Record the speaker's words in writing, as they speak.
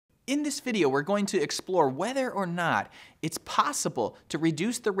In this video, we're going to explore whether or not it's possible to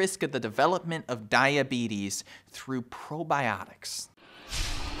reduce the risk of the development of diabetes through probiotics.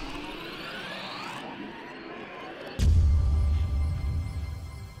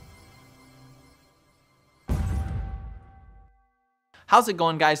 How's it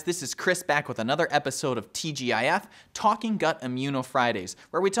going, guys? This is Chris back with another episode of TGIF, Talking Gut Immuno Fridays,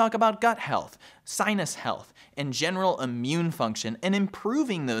 where we talk about gut health, sinus health, and general immune function, and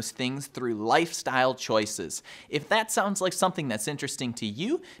improving those things through lifestyle choices. If that sounds like something that's interesting to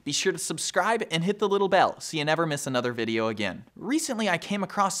you, be sure to subscribe and hit the little bell so you never miss another video again. Recently, I came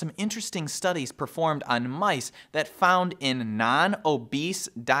across some interesting studies performed on mice that found in non-obese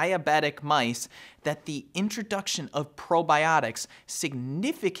diabetic mice that the introduction of probiotics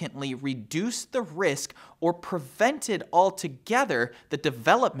significantly reduced the risk or prevented altogether the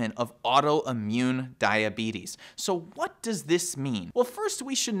development of autoimmune diabetes. So what does this mean? Well, first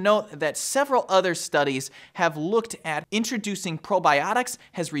we should note that several other studies have looked at introducing probiotics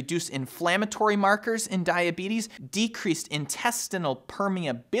has reduced inflammatory markers in diabetes, decreased intestinal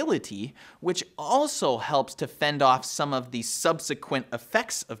permeability, which also helps to fend off some of the subsequent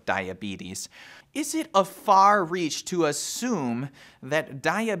effects of diabetes. Is it a far reach to assume that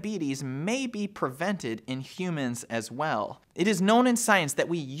diabetes may be prevented in humans as well? It is known in science that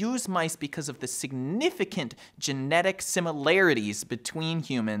we use mice because of the significant genetic similarities between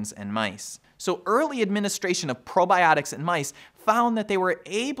humans and mice. So early administration of probiotics in mice found that they were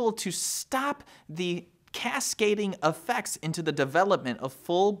able to stop the cascading effects into the development of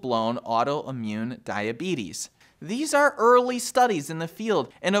full-blown autoimmune diabetes. These are early studies in the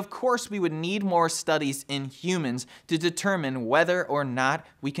field, and of course we would need more studies in humans to determine whether or not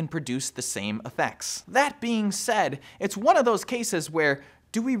we can produce the same effects. That being said, it's one of those cases where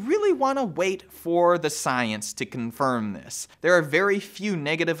do we really want to wait for the science to confirm this? There are very few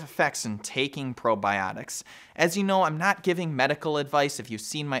negative effects in taking probiotics. As you know, I'm not giving medical advice if you've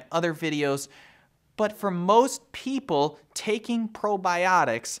seen my other videos, but for most people, taking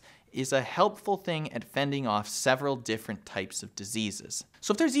probiotics is a helpful thing at fending off several different types of diseases.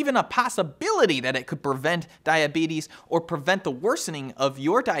 So if there's even a possibility that it could prevent diabetes or prevent the worsening of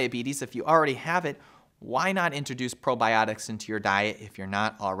your diabetes if you already have it, why not introduce probiotics into your diet if you're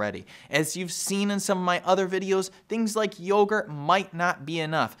not already? As you've seen in some of my other videos, things like yogurt might not be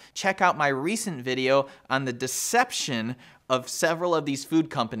enough. Check out my recent video on the deception of several of these food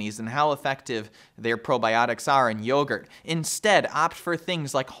companies and how effective their probiotics are in yogurt. Instead, opt for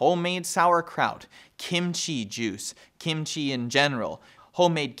things like homemade sauerkraut, kimchi juice, kimchi in general,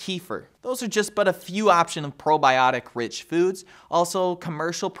 homemade kefir. Those are just but a few options of probiotic-rich foods. Also,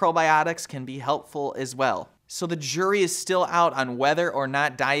 commercial probiotics can be helpful as well. So the jury is still out on whether or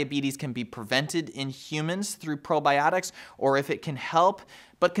not diabetes can be prevented in humans through probiotics or if it can help.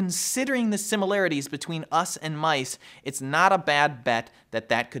 But considering the similarities between us and mice, it's not a bad bet that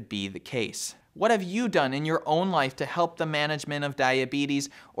that could be the case. What have you done in your own life to help the management of diabetes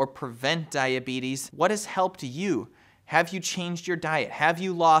or prevent diabetes? What has helped you? Have you changed your diet? Have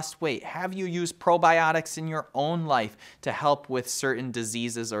you lost weight? Have you used probiotics in your own life to help with certain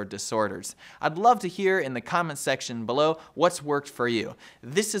diseases or disorders? I'd love to hear in the comment section below what's worked for you.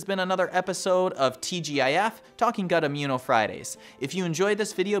 This has been another episode of TGIF, Talking Gut Immuno Fridays. If you enjoyed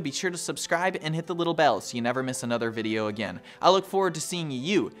this video, be sure to subscribe and hit the little bell so you never miss another video again. I look forward to seeing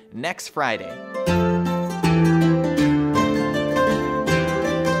you next Friday.